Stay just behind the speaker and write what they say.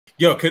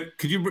Yo, could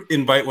you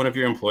invite one of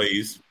your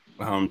employees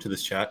to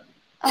this chat?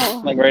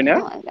 Oh, like right now?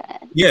 Oh my god.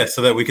 Yeah,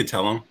 so that we could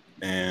tell them,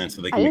 and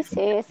so they Are can. you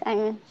serious? I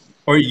mean,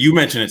 Or you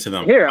mention it to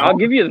them. Here, I'll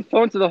give you the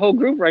phone to the whole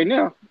group right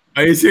now.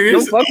 Are you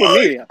serious? Don't fuck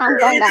with me. I'm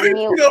going on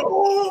mute.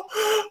 No.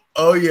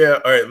 Oh yeah.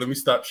 All right. Let me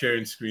stop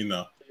sharing screen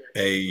though.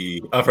 Hey,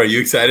 Afra, are you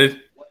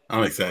excited?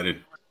 I'm excited.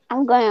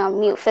 I'm going on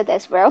mute for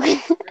this, bro.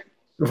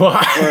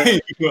 Why?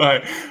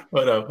 Why?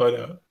 Hold up.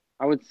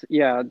 I'd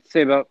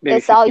say about maybe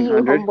It's all you,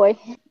 1,500.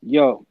 homeboy.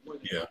 Yo.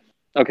 Yeah.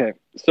 Okay,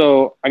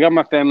 so I got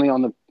my family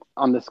on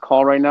this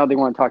call right now. They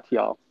want to talk to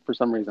y'all for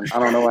some reason. I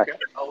don't know why.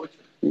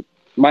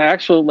 My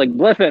actual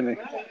blood family.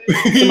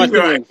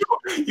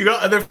 You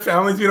got other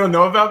families we don't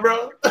know about,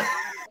 bro?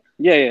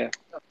 Yeah.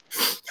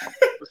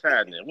 What's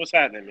happening? Man?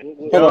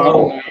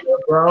 Yo,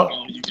 bro.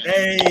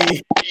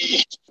 Hey.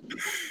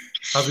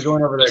 How's it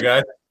going over there,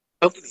 guys?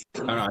 I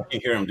don't know. I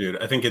can't hear him,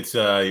 dude. I think it's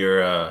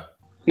your.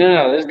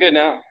 No, it's good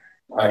now.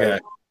 Okay.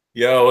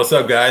 Yo, what's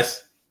up,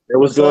 guys? Hey,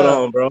 what's going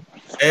on, bro?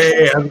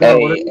 Hey, how's it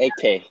going?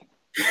 AK.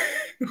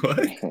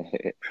 What?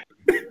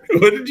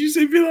 What did you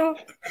say, Bilal?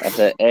 I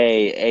said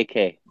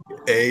AK.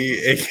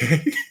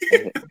 AK.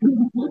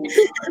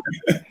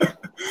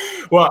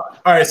 Well,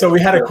 all right. So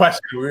we had a question.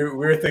 We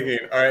were thinking,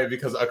 all right,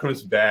 because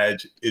Akram's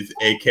badge is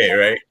AK,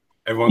 right?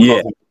 Everyone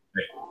calls him AK.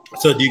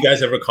 So do you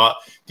guys ever do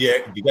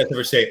you guys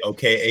ever say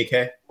okay,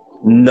 AK?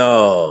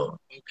 No.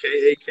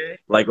 Okay,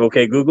 AK? Like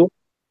okay, Google?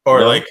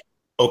 Or like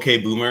okay,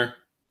 Boomer?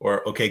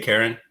 Or okay,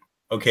 Karen?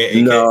 Okay,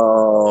 AK?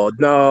 No,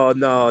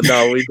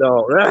 we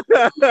don't.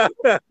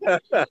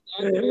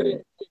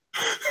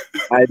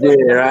 I did.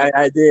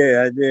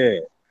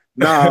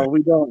 No,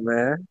 we don't,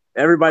 man.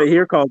 Everybody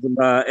here calls him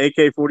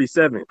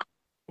AK-47.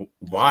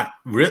 What?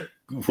 What?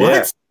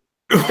 Yeah.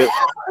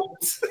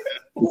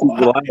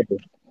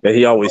 That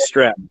he always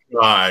strapped.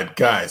 God,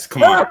 guys,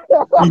 come on.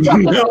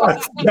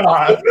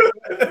 God.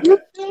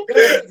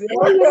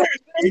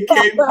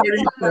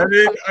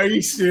 AK-47? Are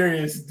you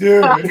serious,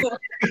 dude?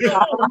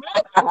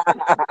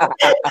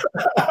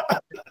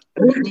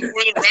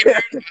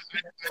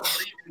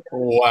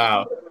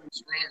 Wow.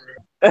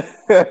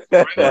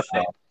 Bilal's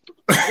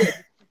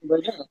on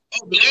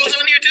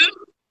here too?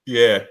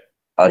 Yeah.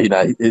 Oh,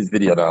 his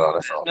video not on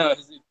us. No,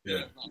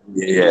 Yeah.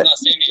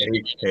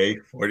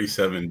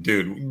 AK-47,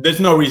 dude. There's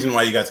no reason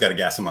why you guys got to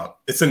gas him up.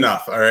 It's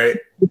enough, all right?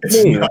 It's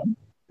enough.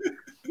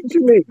 What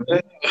you mean,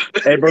 man?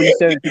 Hey, bro, you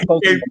said you're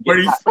supposed to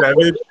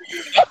AK-47.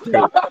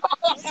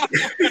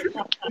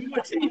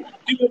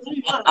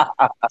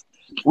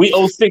 We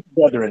 06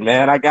 brethren,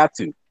 man. I got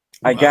to.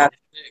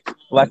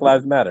 Black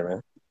Lives Matter,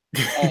 man.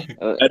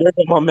 There's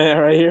my man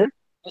right here.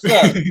 what's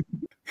up?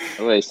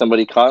 Wait,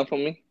 somebody calling for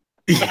me?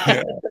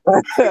 Yeah.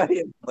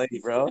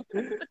 Late, bro.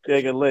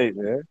 Getting late,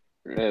 man.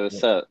 Hey,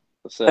 what's up?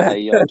 How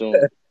y'all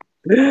doing?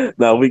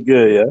 No, we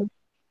good,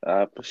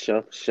 yeah. For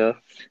sure.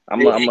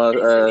 I'm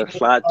a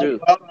slide through.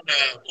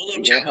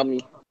 You gonna help me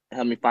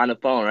find the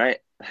phone, right?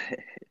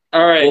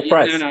 All right. Full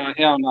price. No,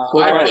 hell no.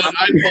 Full All right.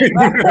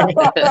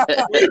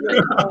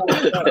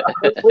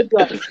 We're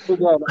done.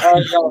 All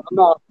right, yo, I'm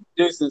out.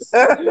 Deuces.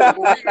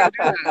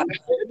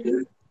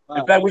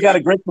 In fact, we got a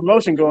great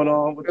promotion going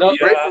on. With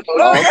Okay. Yeah,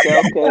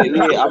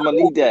 I'm gonna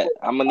need that.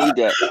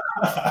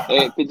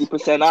 Hey,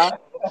 50% off.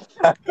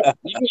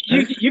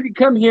 You can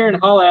come here and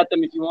holler at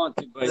them if you want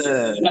to, but you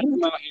gotta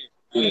come out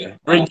here.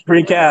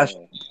 Bring cash.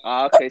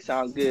 Okay,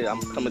 sounds good.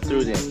 I'm coming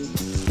through then.